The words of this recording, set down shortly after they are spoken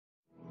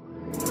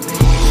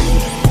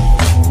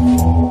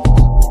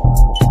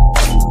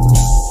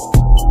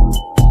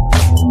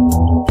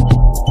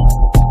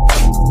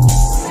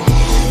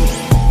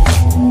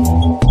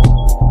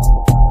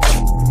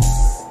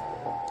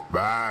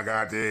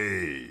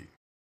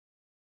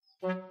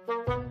Lo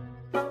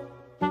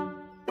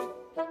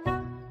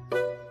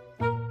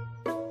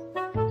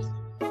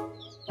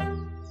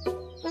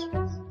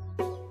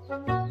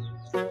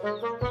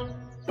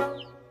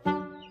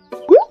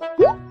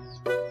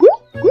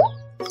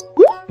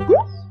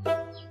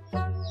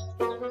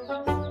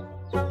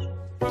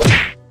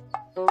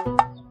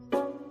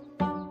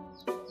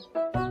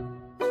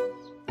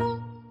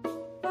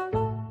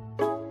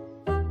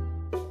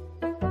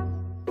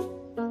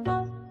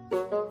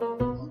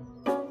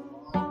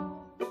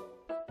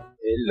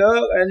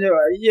anh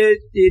hỏi ye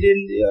tidin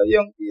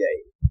yang kiai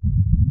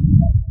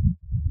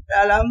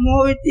dalam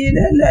mau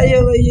tidin ayo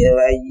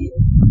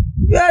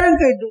biarkan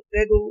kedu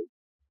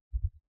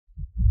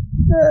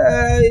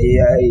ay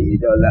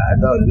dola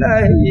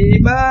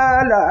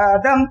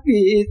baladang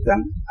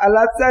pisang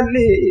ala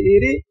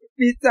saliri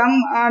pisang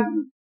an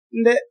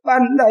dek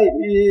pandai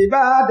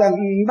badang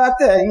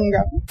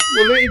batenggak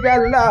bulu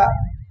gala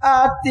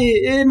ati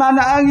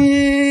manangi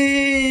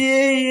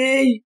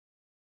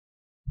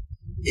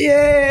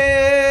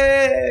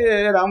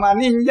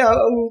ramaninja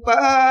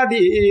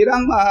upadi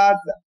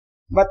ramada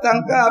batang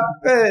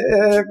kape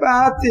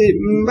patim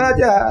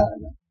baja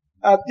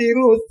ati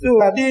rusu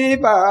di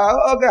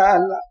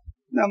baogala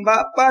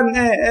nambah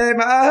pane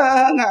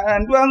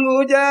mangan duang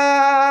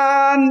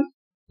hujan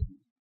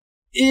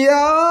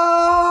iya.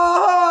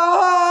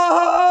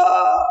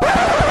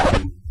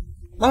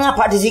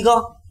 Mengapa di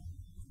siko?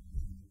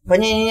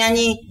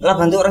 Penyanyi-nyanyi lah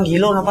bantu orang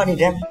gila napa nih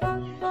Dan?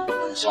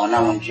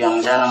 Sana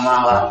menjiang dalam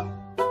mangga.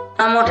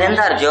 Kamu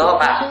dentar jo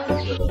pak.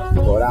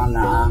 Orang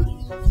nak.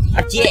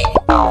 Acik.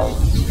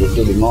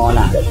 Itu di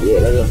mana?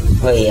 Acik lagi.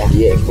 Oh iya.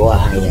 Acik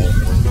kuah.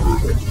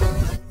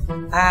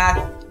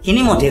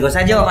 Kini mau deko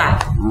saja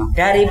pak.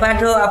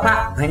 Daripada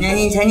apa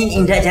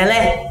nyanyi-nyanyi indah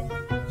jaleh,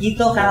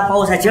 kita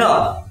kalapau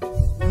saja.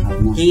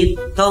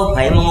 Kita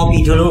baik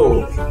mengopi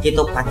dulu.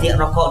 Kita patik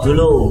rokok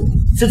dulu.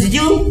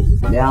 Setuju?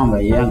 Yang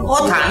bayang.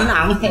 Oh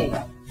tenang.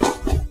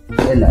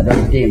 Tidak ada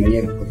tim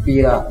bayang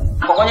kopi lah.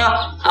 Pokoknya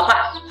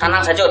apa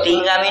tenang saja,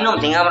 tinggal minum,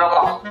 tinggal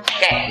merokok.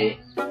 Oke.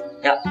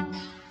 Yuk.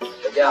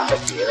 Jangan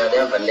kecil lah,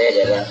 dia pandai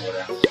jalan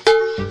orang.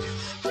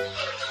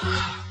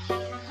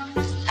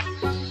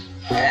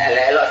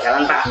 Elok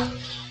jalan pak.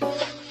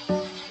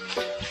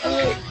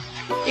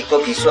 Iko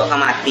besok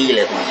kan mati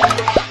lah.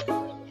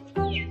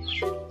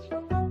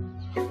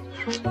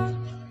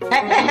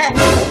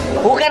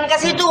 Bukan ke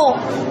situ.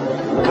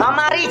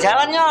 Kamari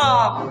jalannya.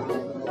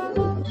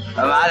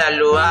 Mana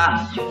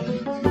luar?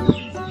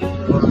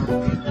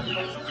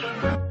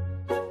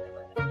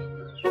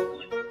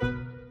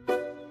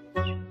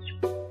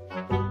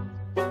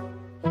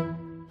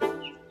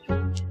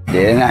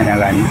 Dia nak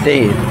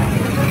ganti.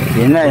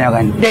 Ini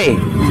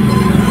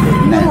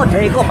mau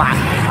deko pak.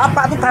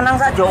 Apa tuh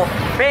tanang saja.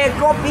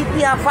 Beko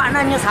pipi apa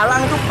nanya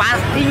salang itu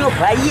pasti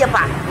nyobai ya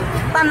pak.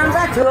 Tanang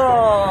saja.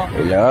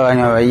 Bila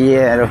nyobai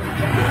ya.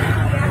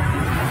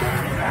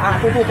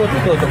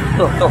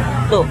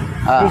 Tuh.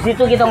 Di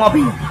situ kita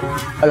ngopi.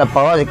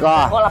 Lepau sih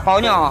kok. Oh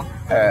lepaunya.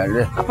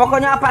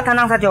 Pokoknya apa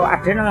tenang saja.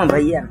 Ada yang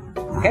membayar.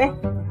 Oke?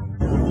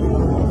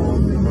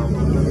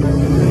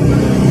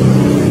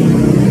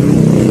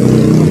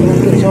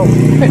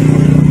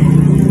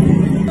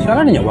 Sao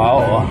nó nhỏ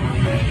bảo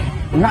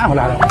ngã vào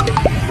là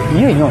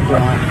như nhỏ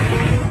chuyện à.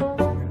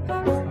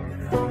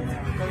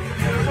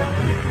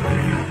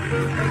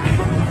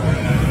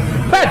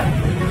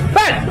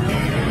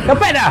 Cái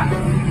pet à?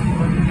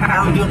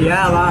 Không chưa dia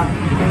apa?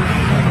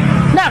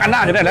 Nak kan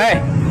nak kita deh.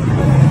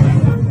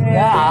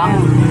 Ya.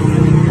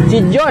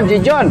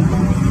 Cijon.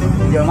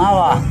 Jom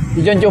apa?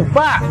 Cijon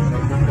coba.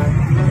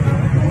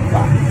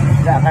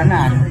 Tak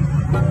kanan.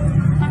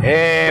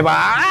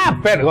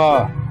 Pet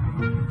kok.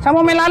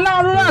 Sama main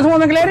lalang dulu lah,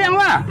 semua main kelereng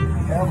lah.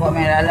 Kok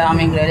main lalang,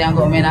 main kelereng,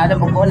 kok main ada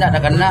pokok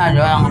tak kena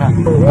doang dah.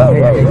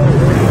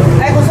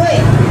 Kusui,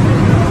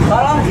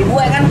 tolong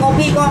dibuatkan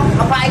kopi kok,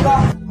 apa kok?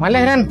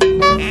 Malih kan?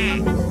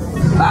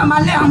 Pak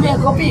malih ambil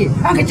kopi.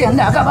 Hang kecil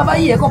dah kat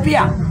bapak iya kopi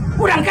ah.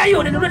 Kurang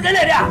kayu dia duduk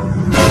dalam dah.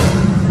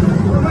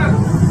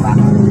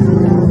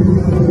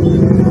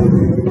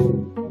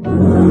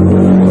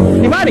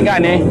 Di mana tinggal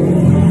ni?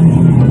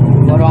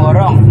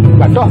 Gorong-gorong.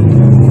 Batuh.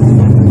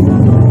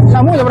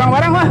 Samu seberang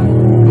barang lah.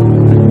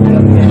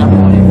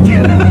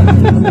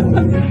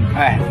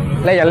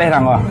 Leh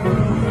rang kok.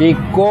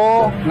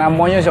 Iko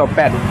namanya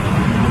Sopet.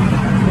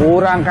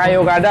 Kurang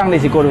kayu kadang di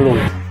siko dulu.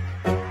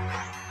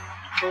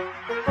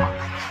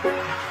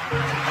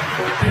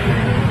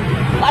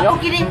 Baru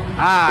kini.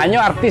 Nyo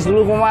artis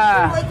dulu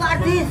kuma. Oh itu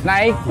artis. Nah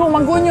itu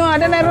mangkunyo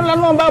ada naik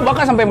lalu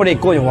bakal sampai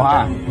modeko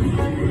cuma.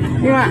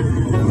 Gimana?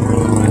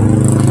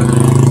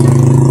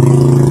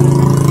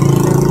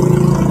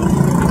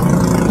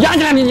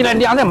 Jangan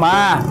dia ada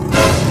mah.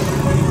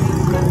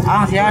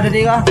 Siapa ada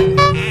tiga?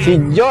 Si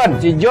John.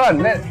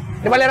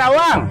 Di balik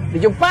rawang,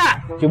 dijumpa.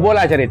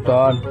 Cobalah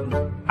cerita.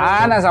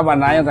 Anak sama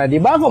nanya tadi,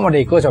 bagus mau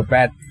diikut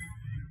Sopet.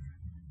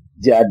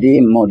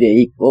 Jadi mau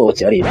diikut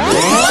cerita.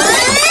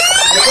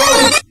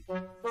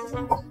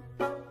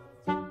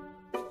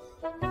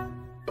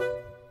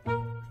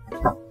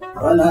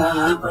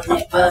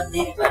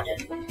 Panik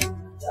badan.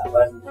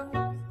 Sabar.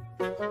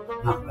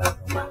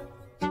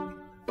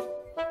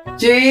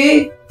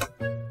 Ci.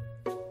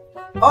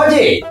 Oh,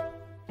 Ci.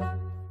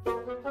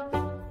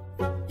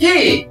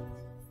 Ci.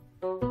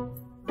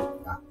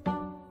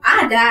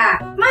 Ada.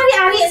 Mari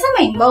Ari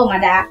sama yang bau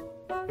ada.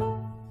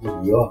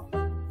 Iya.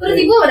 Udah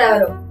tiba udah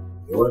baru.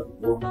 Iya.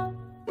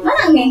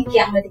 Mana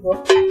ngengkiang udah tiba?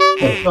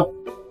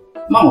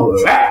 Mau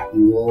lah.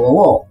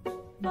 Wow.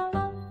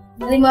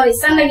 Beli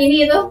warisan lagi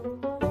nih itu.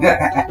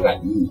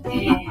 Lagi.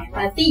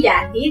 Berarti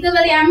jadi itu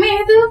beli ame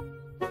itu.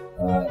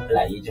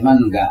 Lagi cuman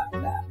enggak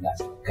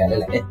sekali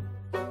lah.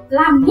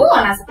 Lamu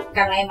lah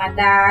sepekan lain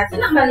ada.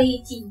 Cuma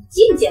beli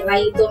cincin cek lah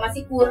itu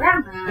masih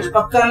kurang.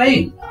 Sepekan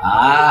lain.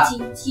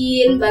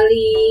 Cincin,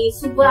 beli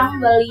subang,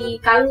 beli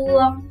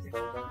kalung.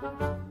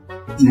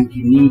 Nah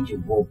gini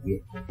coba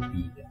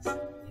bias.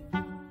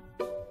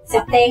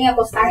 Setengah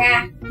atau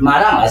setengah.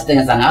 Marang lah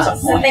setengah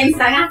semua.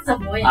 Setengah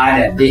semuanya.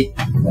 Ada deh.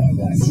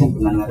 Enggak siap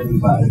penanganan lebih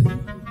baru.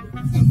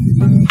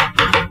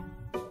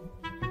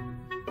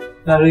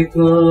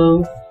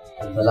 Assalamualaikum.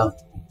 Salam.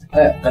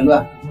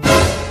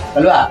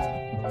 Keluar.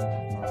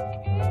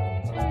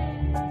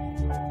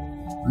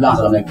 Ulang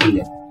assalamualaikum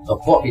dia.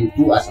 Tokok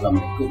pintu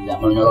assalamualaikum.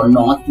 Jangan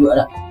nyelonong tu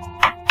ada.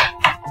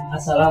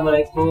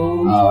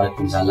 Assalamualaikum.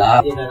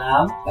 Waalaikumsalam. Di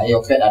dalam. Kayak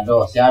opet ada,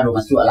 saya ada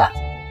masuk lah.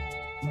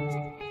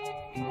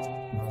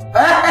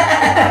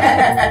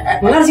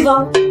 Mana sih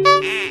kau?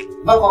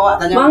 Bawa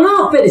tanya.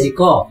 Mana opet di sini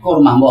kau? Kau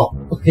rumah boh.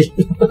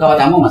 Kau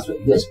tamu masuk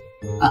juga.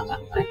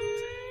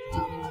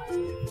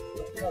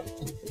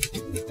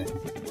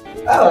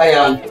 Apa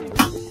yang?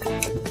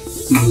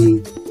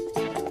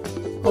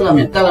 Kau lah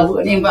minta lah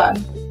bukan ni mbak.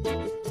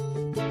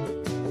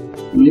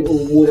 Ini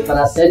umur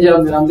daripada saya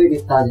jangan mengambil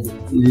kita jadi.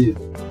 Iya.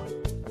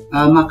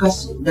 Maka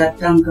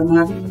datang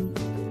kemari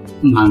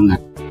mana?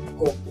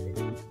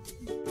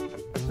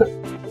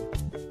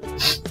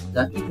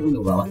 Dan itu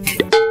nggak bawa.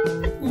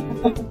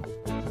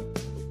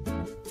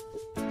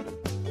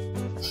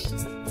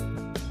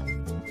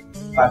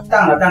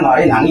 Datang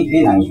hari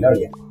nangis lah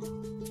dia.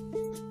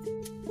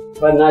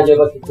 Pernah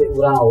coba kita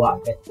orang awak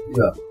kan?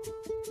 Iya.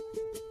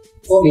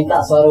 Kau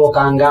minta suara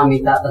kanggang,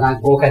 minta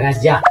tenaga kan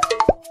aja.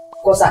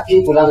 Kau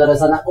sakit pulang dari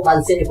sana, kau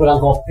pansik pulang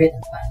covid.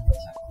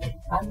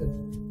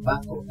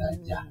 Bakok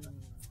aja.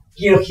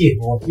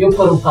 Kira-kira, yung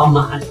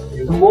perumpamaan.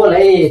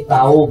 Boleh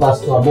tahu pas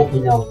kamu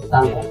punya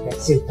utang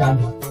konveksi utang.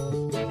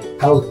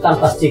 Kalau utang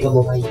pasti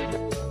kamu bayar.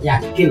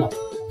 Yakin loh.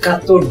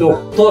 Kata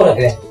dokter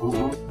kan,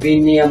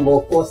 bini yang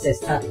boko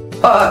sesat.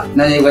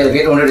 Nanya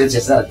bayar udah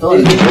sesat tuh.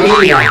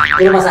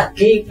 Di rumah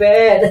sakit,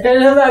 Pet.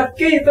 Rumah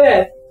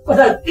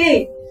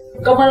sakit.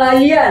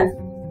 Kemalayan.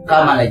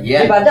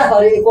 Ibadah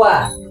hari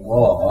kuah.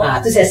 Nah,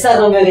 itu sesat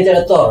namanya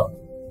kerja dokter.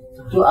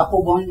 Itu apa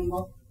uangnya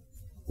mau?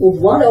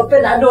 Uang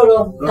dapat ada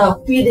loh,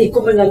 tapi dia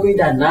ikut mengakui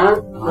dana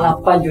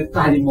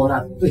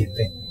 8.500.000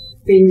 Pet.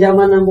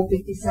 Pinjaman nambah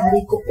PITIH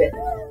sehari kok Pet.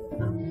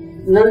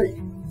 Nan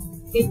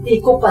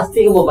PITIH kok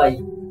pasti kamu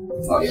bayar.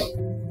 Oh iya.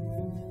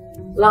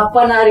 8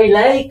 hari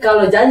lagi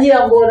kalau janji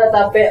yang boleh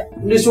tapi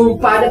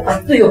disumpah ada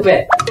pasti yo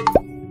Pet.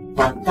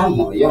 Patang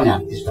mau yo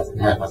nanti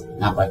sudah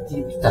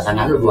kita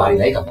sana lu 2 hari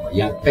lagi kamu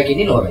yang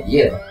begini loh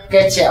iya.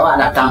 Kecewa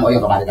datang mau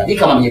yo kemarin tadi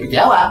kamu punya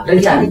PITIH awak.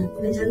 Rencana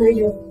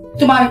yo.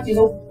 Cuma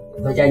itu.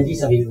 Berjanji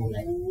seminggu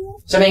lagi.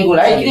 Seminggu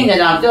lagi ini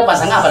nanti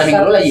pasangan pada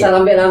minggu lagi.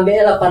 Lambe-lambe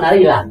 8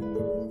 hari lah.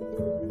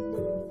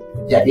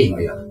 Jadi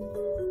mau ya.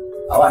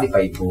 Awak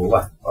dipai ibu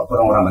wah,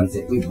 orang-orang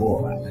mansik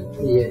ibu.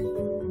 Iya.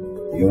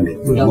 Iya deh.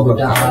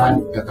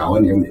 Mudah-mudahan ke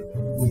kawan ya deh.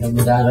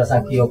 Mudah-mudahan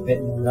rezeki opet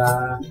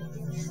murah.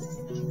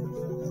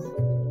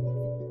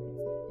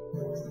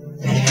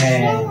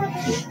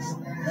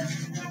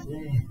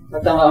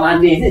 Tambah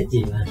mandi nih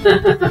Cik.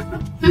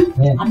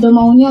 Ada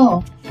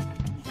maunya.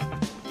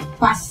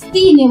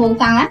 Pasti nih mau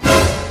tangan.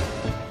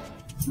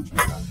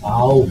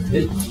 Tahu,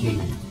 Cik.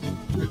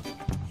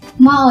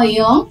 Mau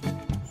yong,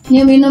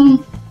 nih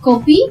minum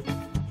kopi,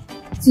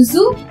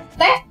 susu,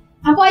 teh,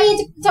 apa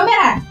aja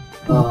comberan?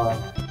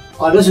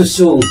 Ada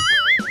susu.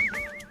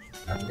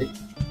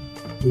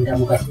 Tidak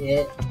mau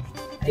kasih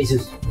air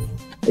susu.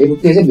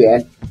 Putih sih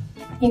biar.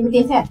 Yang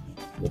putih set.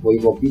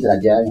 Kopi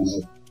saja yang.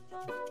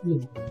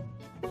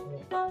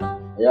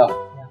 Ayo.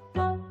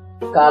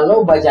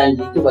 Kalau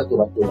berjanji itu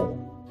betul-betul.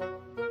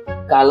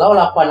 Kalau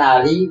 8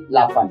 hari,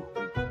 8.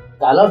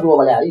 Kalau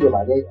 2 hari, 2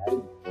 hari.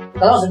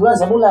 Kalau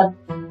sebulan.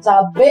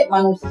 Sampai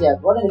manusia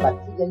kau yang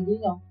dipati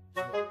janjinya.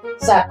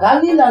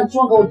 Sekali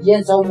langsung kau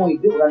ujian seumur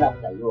hidup orang nak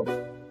tahu.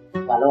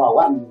 Kalau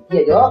awak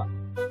mimpi aja,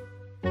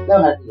 kau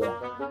nanti ya.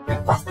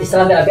 Pasti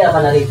selama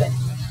 8 hari.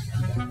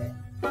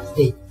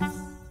 Pasti.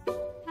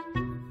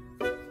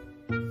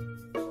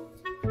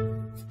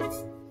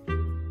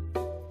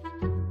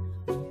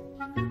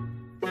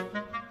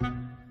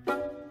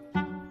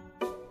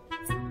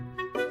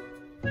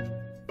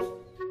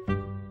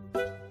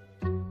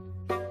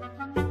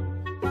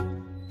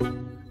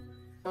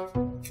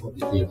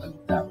 Iya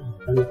mantap.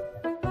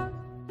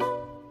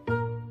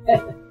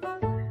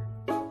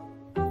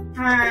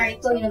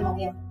 Itu minum mau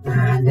ya.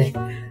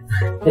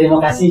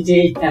 Terima kasih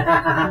Cik.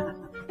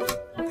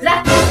 Lah,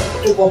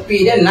 Itu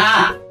kopi dan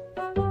nah.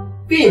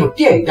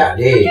 Putih tak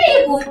deh.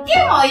 Putih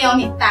moyong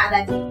minta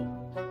tadi.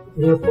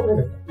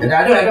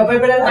 Ada lagi apa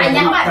beda?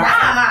 Banyak mana,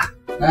 Mak?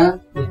 Hah?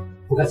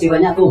 Bukan sih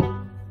banyak tuh.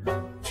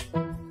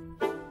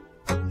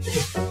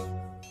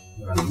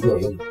 Orang dua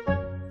yang.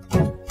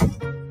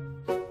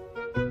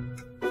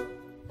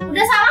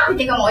 Udah sama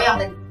putih ke moyong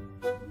tadi.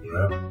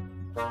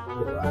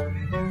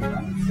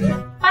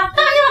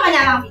 Patahnya lama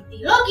nyalang putih.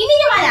 Lo gini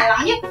cuma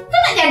nyalangnya. Kan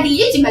nak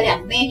jadinya cuma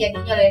lihat nih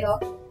jadinya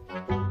ledo.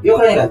 Yo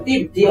kalau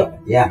ganti dia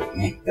ya,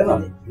 kan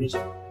ada.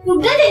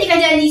 Udah jadi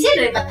janji sih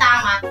dari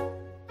pertama.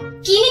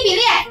 Kini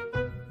pilih ya.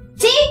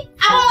 Si,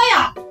 apa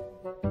moyong?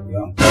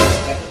 Yang.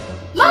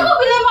 Mau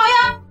pilih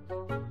moyong?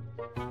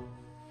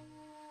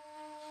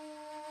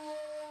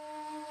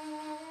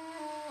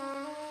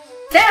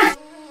 Dah.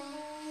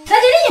 Nah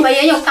jadi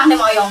bayarnya utang deh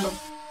moyong tuh.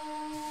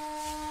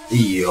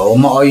 Iya,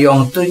 mau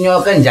oyong tuh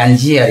kan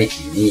janji hari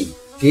ini.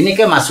 Ini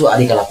kan masuk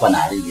hari ke-8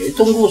 hari. Ya,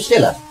 tunggu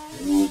sih lah.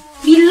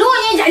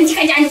 Bilunya janji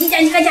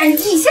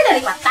sih dari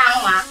petang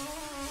mah.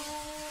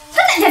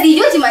 Kan nak jadi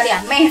juga cuma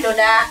dia meh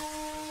doda.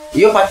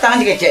 Iya patang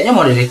aja keceknya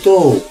model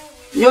itu.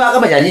 Yo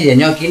akan berjanji dia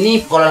nyok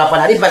ini kalau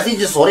 8 hari pasti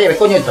sore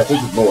beko nyok pasti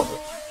bawa.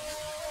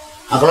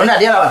 Ah kalau enggak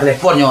dia lewat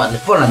telepon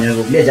lah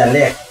nyok dia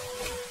jalan.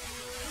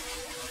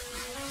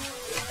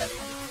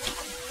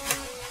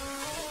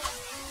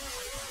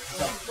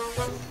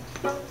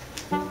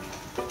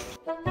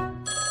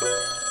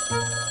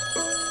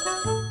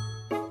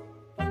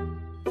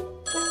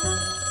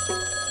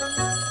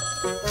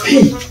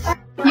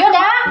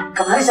 Yaudah.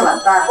 Kemarin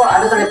sebentar, kok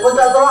ada telepon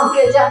tuh tolong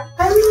ke aja.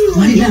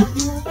 Mari lah.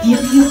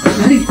 Iya,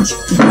 mari.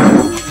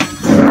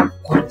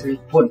 Kok ada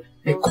telepon?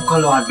 Kok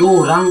kalau ada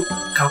orang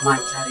kamu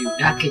cari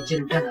udah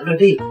kecil udah lalu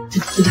deh.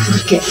 Sudah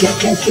ke.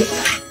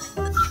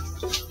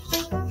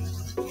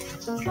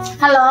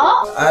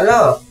 Halo.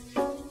 Halo.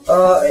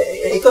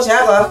 Iko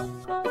siapa?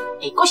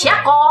 Iko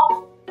siapa?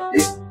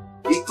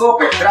 Iko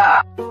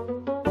Petra.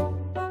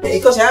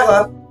 Iko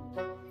siapa?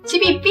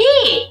 Si Pipi.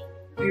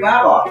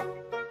 Gimana?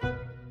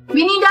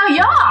 Bini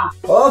Dayang.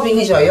 Oh,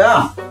 bini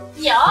Soyong.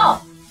 Ya.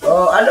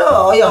 Oh,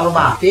 ada Oyong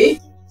rumah Pi.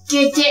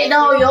 Kecek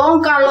Dayang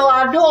kalau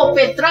ada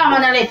Opetra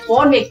mana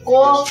telepon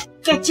beko.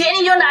 Kecek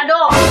ni yo nak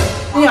ada.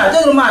 Ini ada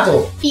rumah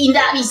tuh.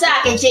 Tidak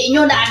bisa kecek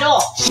nyo nak ada.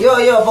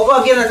 Yo,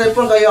 pokoknya kita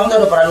telepon ke Oyong tuh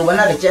udah pernah lu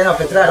benar, kecek no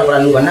Petra udah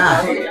pernah lu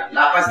benar.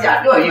 Lah pasti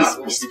ada ya.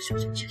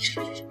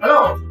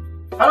 Halo.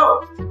 Halo?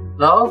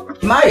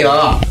 Gimana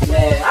Yong?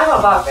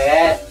 Apa Pak?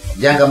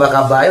 Jangan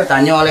kabar-kabar, yuk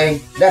tanya oleh.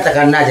 Dah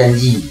tekan dah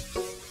janji.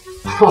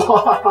 Tenang,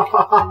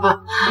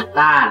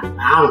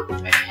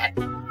 Pet.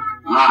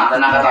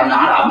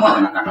 Tenang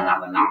lama,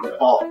 tenang.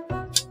 Oh,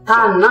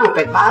 tenang,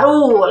 Pet.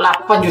 Baru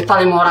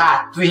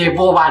 8.500.000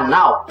 heboh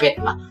mana, Pet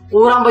mah.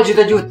 Orang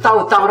berjuta-juta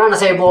utang orang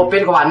saya bawa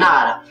Pet ke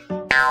mana?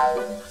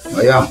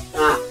 Oyong,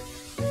 Nah,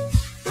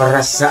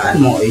 perasaan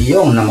mau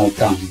Oyong nama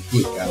utang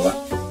pitih kawan.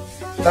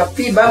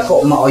 Tapi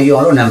kok mau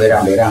Oyong lo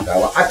nambah-nambah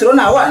kawan.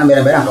 Aturan awak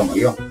nambah-nambah kamu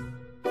Oyong.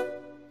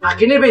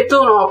 akhirnya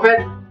betul, no,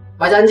 Pet.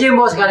 Bajanji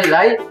mau sekali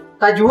lagi.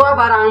 Tak jual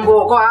barang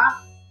boko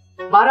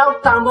barang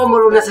tambah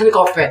melunasan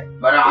kopet.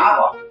 Barang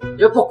apa?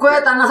 Ya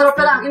pokoknya tanah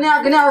seropet lah.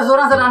 Kini harus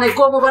orang sedang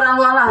neko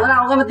barang luar lah.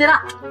 Nah, aku mesti lah.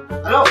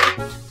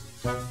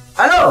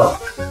 Halo.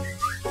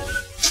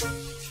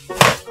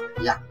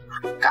 Ya,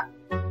 kak.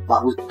 Pak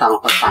utang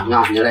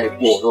petangah nilai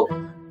bodoh.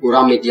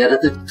 Orang media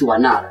itu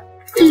tuanar.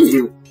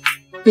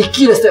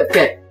 Pikir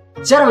stepet.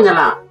 Cara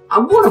menyelang.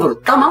 Ampun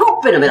berutang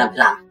mengopet bilang.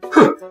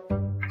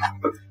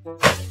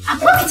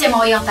 Apa kecek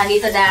moyong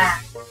tadi itu dah?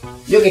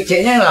 Yo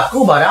keceknya yang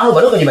laku barang lu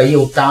baru kan bayi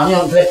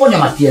utangnya teleponnya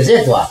mati aja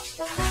tuh.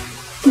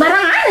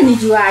 Barang ada nih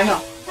jualnya.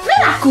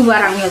 Mana aku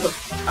barangnya tuh?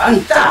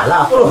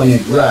 Entahlah aku lo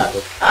menjual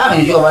tuh.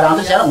 Menjual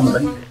barang tuh sekarang mau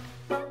beli.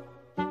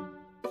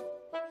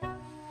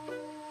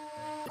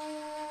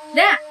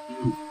 Dah.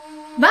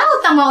 Bang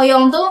utang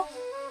moyong tuh.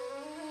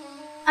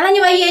 Alanya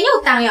bayinya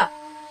utang ya?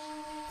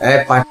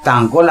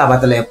 Patang kok lah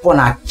telepon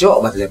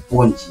acok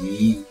telepon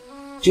ji.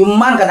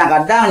 Cuman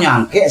kadang-kadang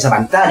nyangke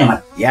sebentar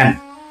matian.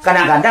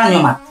 Kadang-kadang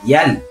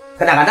matian.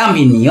 Kadang-kadang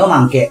binio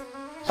mangke.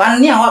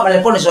 Pan ni awak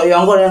telepon di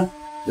Soyong ko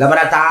lah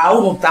pada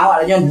tahu utang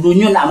awak nya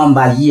dulunya nak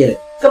membayar.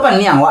 Kapan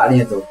ni awak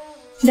nya tu?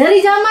 Dari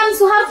zaman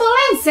Soeharto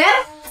lengser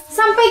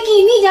sampai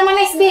kini zaman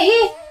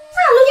SBY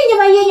selalu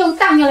bayarnya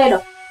utangnya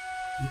ledo.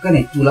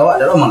 Bukan itu lah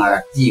awak dah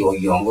mengarati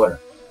Soyong ko.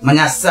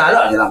 Menyasar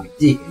lah dalam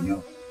pitik nya.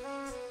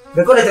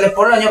 Beko ada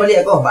telepon nya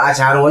balik ko ba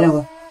Caro nya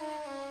ko.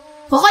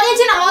 Pokoknya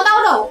Cina mau tahu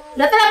dong.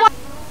 Udah telepon.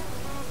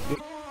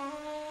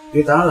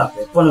 Dia tahu lah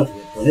teleponnya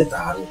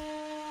taruh.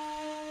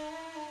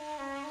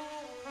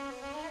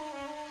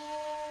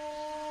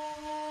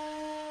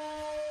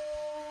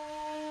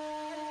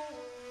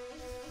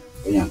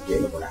 Yang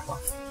dia berapa?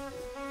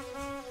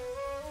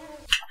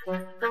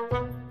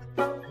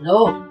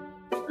 Halo,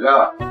 Halo.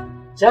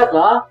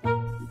 siapa?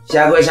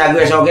 Siaga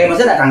soge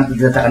masa datang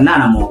kita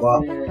kenal nama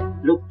kok.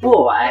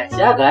 Lupa Pak,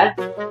 siapa?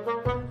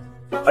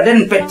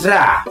 Dan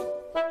Petra.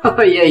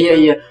 Oh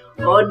iya.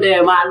 Oh deh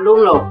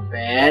maklum loh,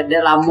 Pet.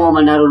 Dia lama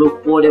menaruh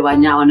lupa, dia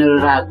banyak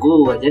menaruh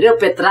ragu. Jadi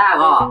Petra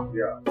kok.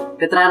 Ya.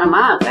 Petra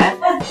nama apa?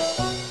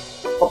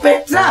 Oh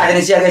Petra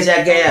ini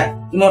siaga ya.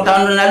 5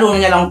 tahun lalu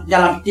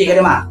jalan piti ke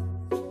dia mah.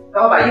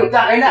 Kau bagi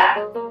utang kan dah?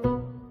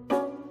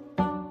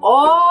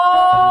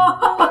 Oh,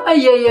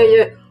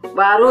 iya.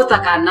 Baru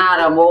tak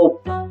kena mau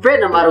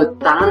pet baru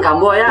tangan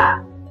kamu ya.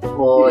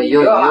 Oh,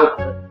 yo.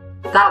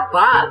 Tak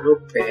baru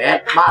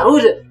pet.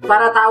 Baru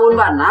para tahun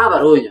mana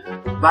barunya.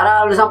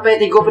 Baru sampai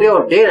 3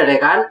 periode deh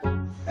kan.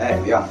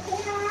 Yang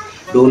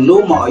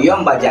dulu mau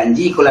yang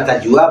berjanji kalau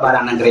tak jual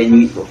barang yang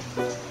kerenyu itu.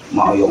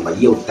 Mau yang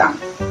bagi utang.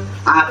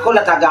 Aku lah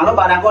tagang lo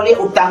barang kau ni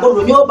utang kau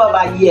dulu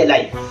bagi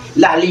lagi.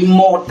 Lah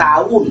 5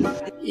 tahun.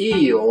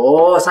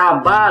 Iyo,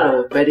 sabar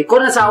lo. Pedi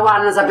kau nak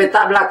sawan sampai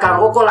tak belakang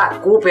kau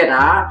laku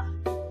peda.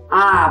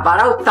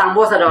 Barang utang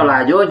bos ada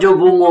lah. Jo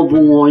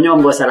bungo-bungonya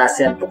bos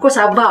alasan. Pokok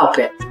sabar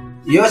ped.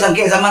 Yo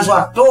sangke zaman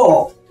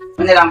suatu.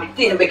 Menerang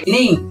piti sampai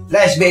kini.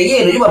 Lah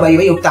SBY tu juga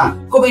bagi utang.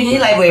 Kau bini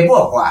lah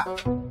ibu-ibu kuah.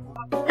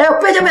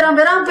 Ped jangan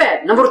berang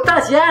ped. Nombor utang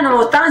sia.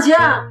 Nomor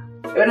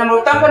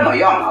utang kan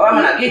moyong, awak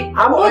mana lagi?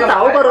 Aku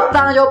tahu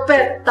berutang jo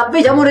pet,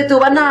 tapi jamur itu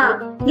mana?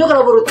 Nyo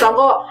kalau berutang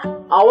kok,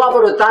 awak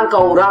berutang ke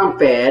orang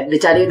pet,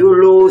 dicari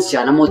dulu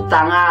siapa nemu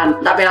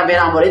tangan. Tapi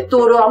berang itu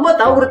doang, mau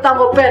tahu berutang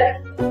kok pet.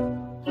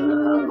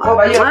 Kau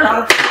bayar utang.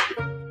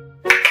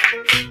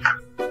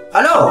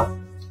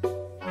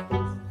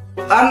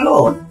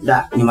 Halo,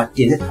 dah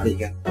nyimatin tadi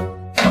kan?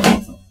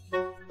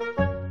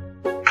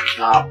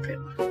 Apa?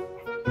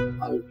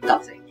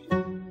 Utang saya.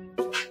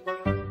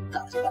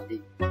 Tak seperti.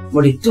 Mau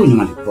itu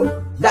nih pun.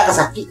 Dah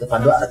kesakit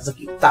kepada ada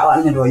sakit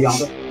tawannya doyong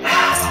tu.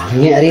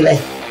 Ngeri lah.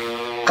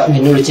 Kak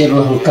minum leceh lu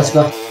lukas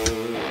kau.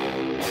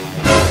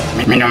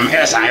 Minum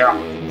es ayo.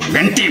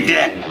 Ganti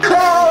dia.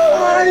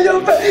 Yo.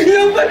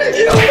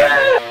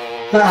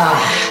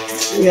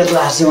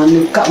 Biarlah si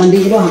mandi kak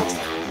mandi bang.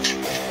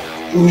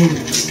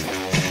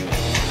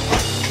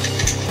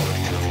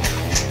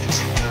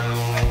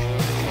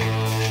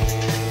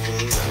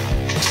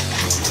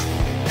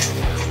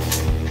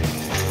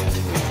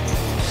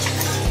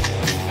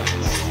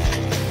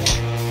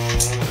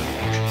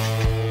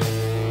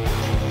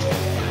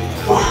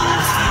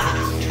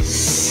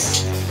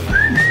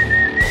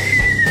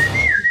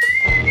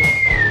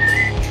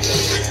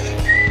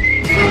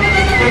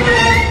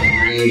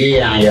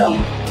 Yang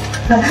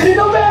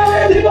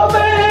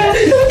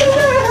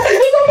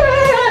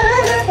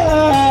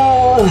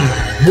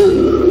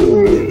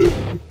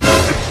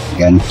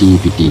ganti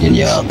piti dan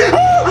yang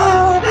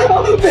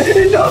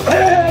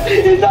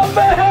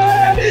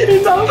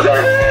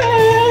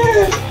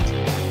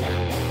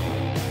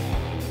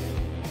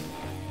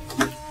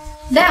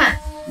Dah.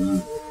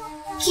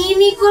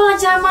 Kini kok lah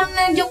zaman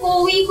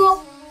Jokowi kok.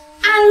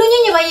 Alunya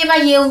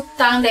nyebaye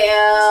utang deh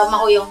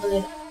mau yang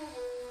tu.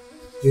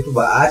 itu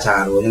bah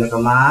Caro nya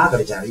kemana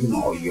kerja cari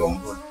mau oyong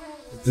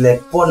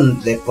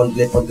telepon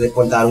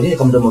taruhnya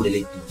kamu udah model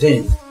itu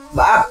sih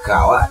bah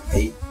kawan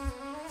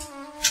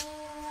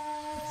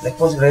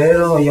telepon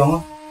segera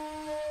oyong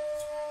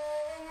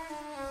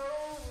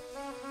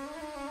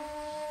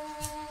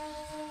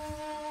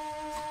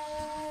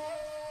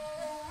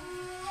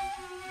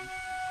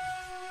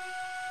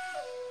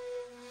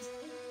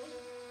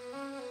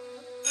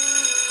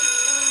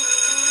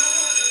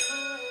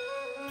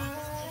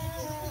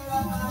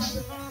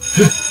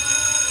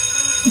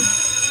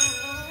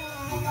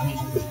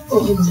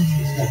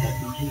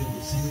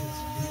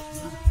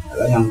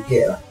Kalau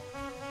nyangkit lah.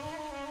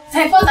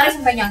 Saya pun tadi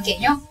sampai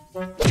nyangkitnya.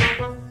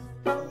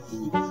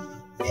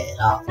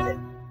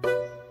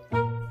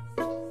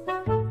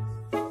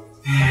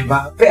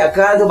 Bapak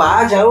akan tu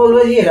baca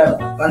dulu sih dah.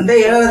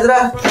 Pandai lah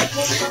dah.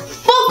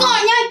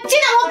 Pokoknya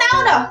Cina mau tahu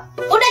dah.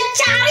 Udah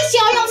cari si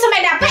Oyong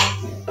sampai dapet.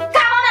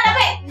 Kamu udah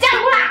dapet,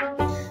 jangan pulang.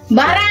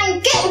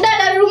 Barangke udah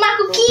dari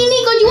rumahku kini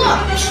kau jual.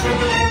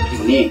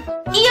 Ini.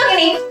 Iya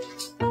ini.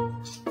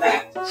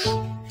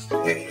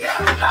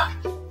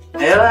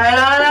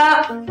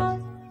 Ayolah.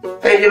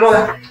 Jempol.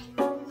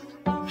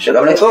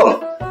 Assalamualaikum.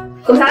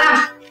 Waalaikumsalam.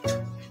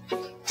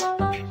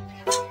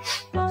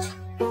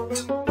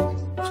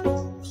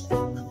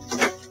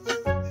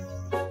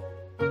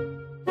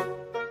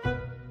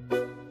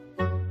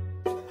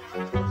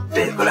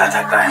 Kalau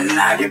takkan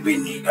ada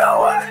bini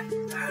kawan,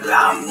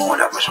 lama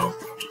dah masuk.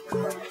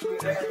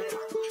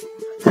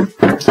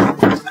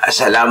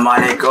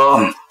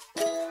 Assalamualaikum.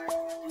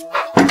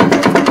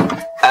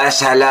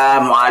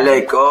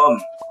 Assalamualaikum.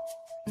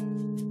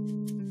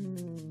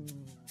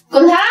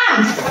 Waalaikumsalam.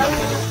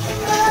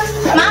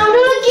 Mau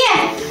dulu kia.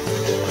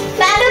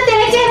 Tak ada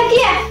teleceh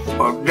kia.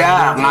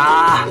 Udah,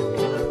 mah.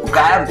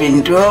 Buka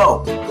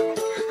pintu.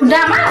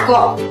 Udah mah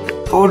kok.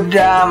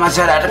 Udah,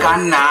 masa ada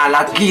kana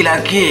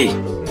laki-laki.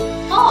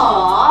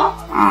 Oh.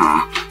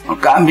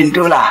 Buka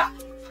pintu lah.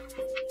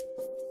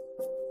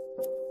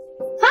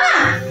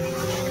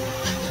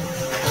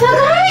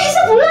 Lagi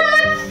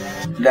sebulan.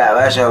 Dah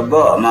bahasa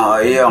bok mau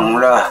oyong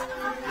dah.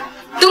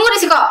 Tunggu di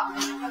sini kok.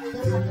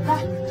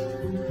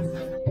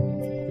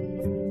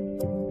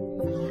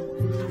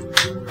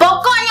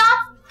 Pokoknya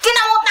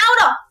kita mau tahu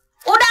dah.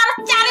 Udah harus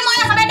cari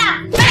moyang sampai dah.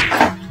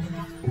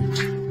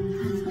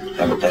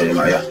 Aku cari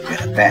moyang,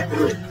 biar teh.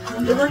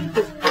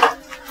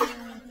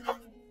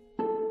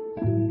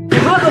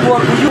 Cuma ke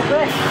buah kuyuk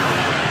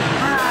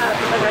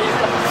kita kayu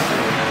lah.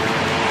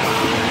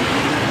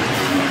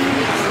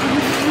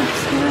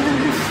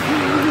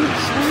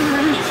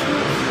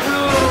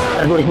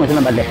 Aduh, macam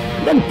balik.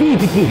 Ganti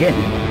PITIH kan.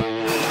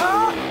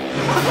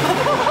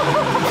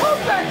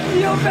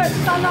 Yo, Ben,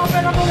 tanah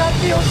Ben aku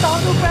ganti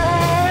utang tu,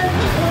 Ben.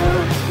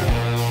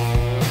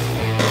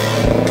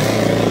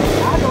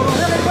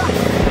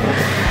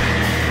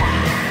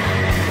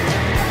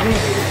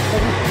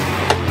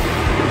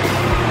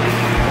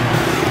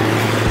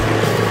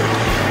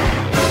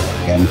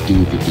 Ganti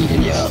PITIH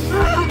dan ya.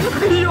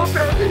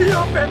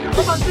 Yo, Ben,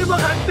 aku pasti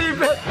berganti,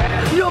 Ben.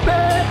 Yo,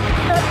 Ben.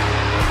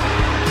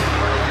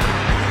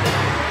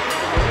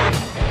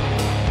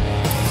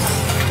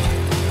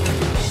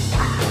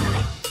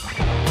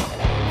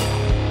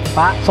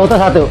 Pak, soto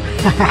satu.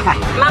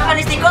 Makan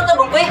istiqo tuh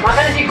bungkui.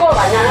 Makan siko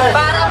banyak.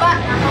 Parah pak.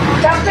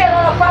 Capek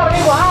lo lapar nih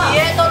gua.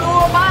 Iya itu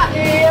dulu pak.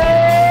 Iya.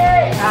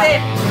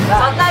 Sip.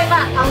 Santai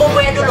pak. Ambo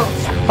gue dulu.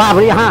 Pak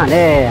beli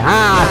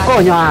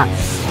konya.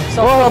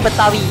 Soto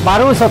Betawi.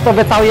 Baru soto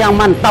Betawi yang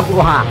mantap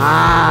gua.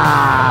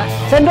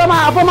 Sendok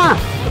mah apa mah?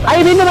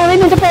 Ayo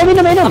minum cepet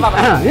minum. Minum.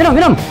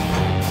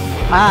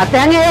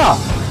 Tehnya yo.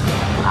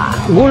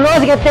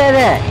 Gula sedikit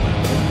deh.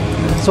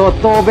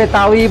 Soto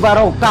Betawi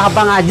barokah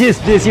Bang Ajis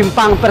di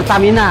Simpang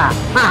Pertamina.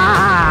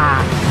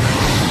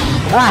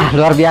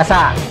 Luar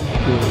biasa.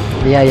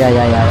 Iya.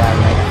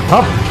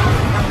 Hop.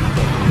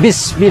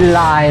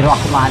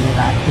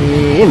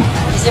 Bismillahirrahmanirrahim.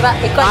 Isi pak,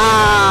 ikut.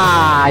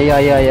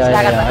 Iya.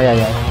 Silakan, Pak.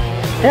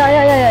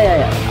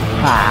 Ya.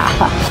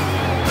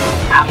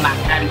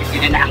 Makan di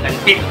sini nak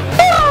ganti.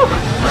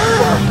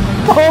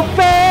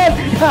 Opet.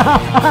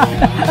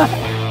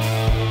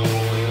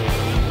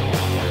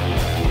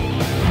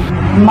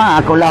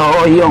 Ma aku lah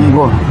oyong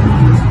ko.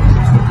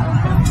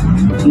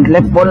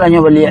 Telepon lah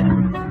nyo balik.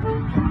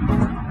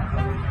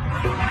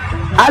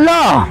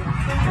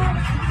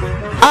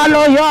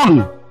 Halo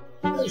Yong.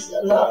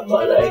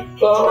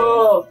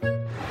 Assalamualaikum.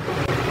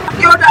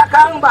 Yo dah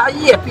kang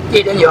bayi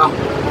PITIH dan Yong.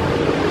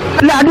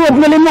 Lah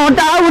 25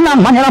 tahun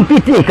namanya orang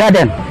PITIH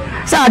kaden.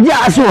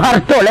 Saja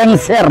Soeharto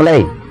lengser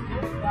leh.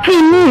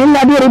 Kini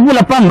lah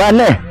 2008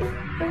 balik.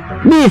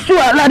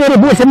 Besok lah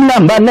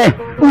 2009 balik.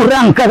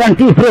 Urang ke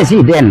ganti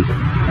presiden.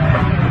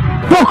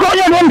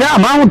 Pokoknya dia tidak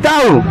mau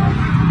tahu.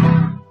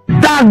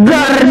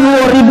 Agar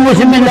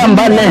 2009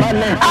 balik.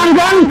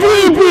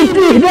 Ganti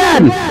PITIH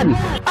dan.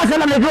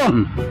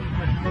 Assalamualaikum.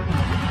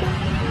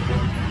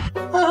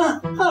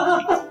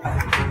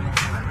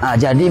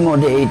 Jadi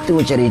model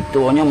itu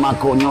ceritanya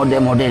makonyo dia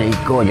model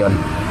iko John.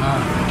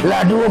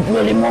 Lah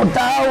 25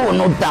 tahun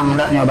utang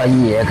daknya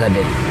bayi ya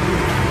kaden.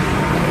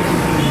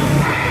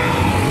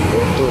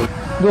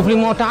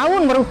 25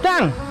 tahun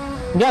berutang.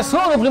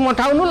 Biasa 25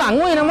 tahun lu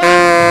langui nama.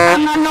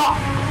 Ngano.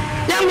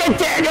 Yang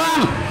becek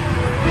doang.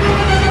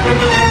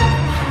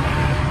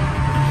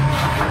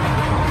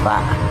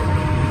 Pak.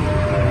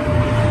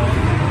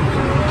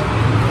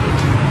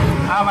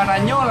 Mana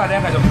nyola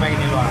dia nggak jopek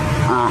ini luar.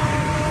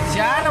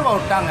 Siapa mau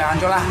utang ya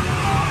ancolah?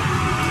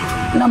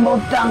 Nama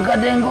utang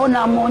kadang ko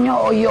namanya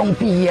Oyong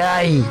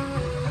Piai.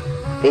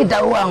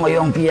 Kita uang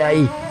Oyong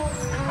Piai.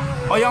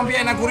 Oyong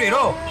pian nak kuri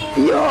lo.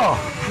 Yo.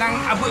 Nang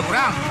abu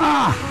kurang.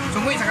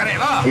 Sungguh sekarang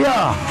lo.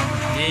 Yo.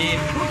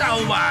 Itu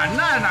tahu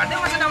mana? Nah dia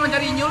masih nak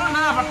mencari nyuruh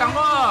nah patang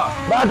ko.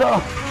 Bado.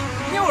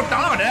 Ini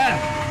utang lah badan.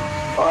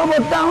 Oh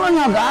utang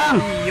lo Kang.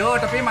 Iyo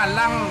tapi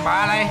malang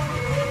balai.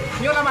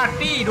 Nyola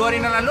mati 2 hari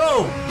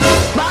lalu.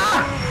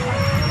 Bah.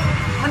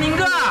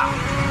 Meninggal.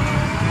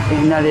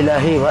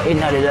 Innalillahi wa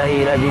inna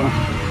ilaihi rajiun.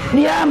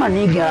 Dia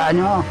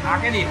meninggalnya.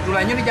 Akhirnya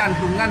tulangnya di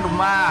jantungan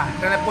rumah.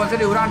 Telepon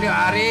saya diurang di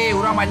hari.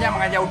 Urang banyak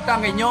mengajak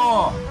utang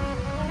kayaknya.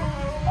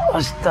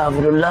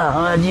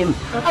 Astagfirullahaladzim.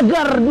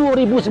 Agar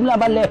 2009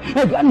 balik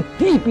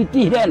ganti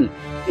PITIH dan.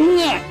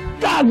 Ingat.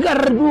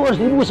 Agar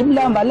 2009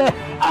 balik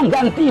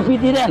ganti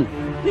PITIH dan.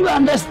 You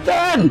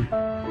understand?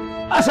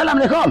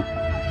 Assalamualaikum.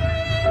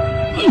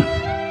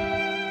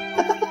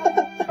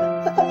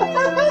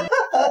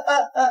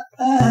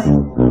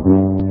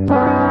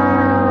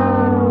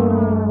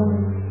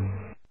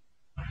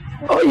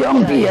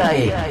 Oyong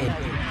Piai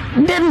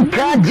dan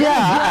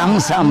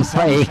kerajaan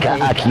sampai ke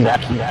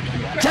akhirat.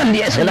 Dan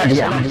dia salah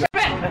dia.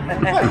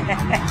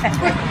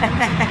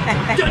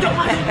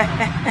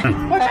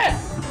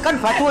 Kan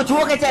batu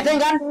cua keceten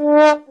kan?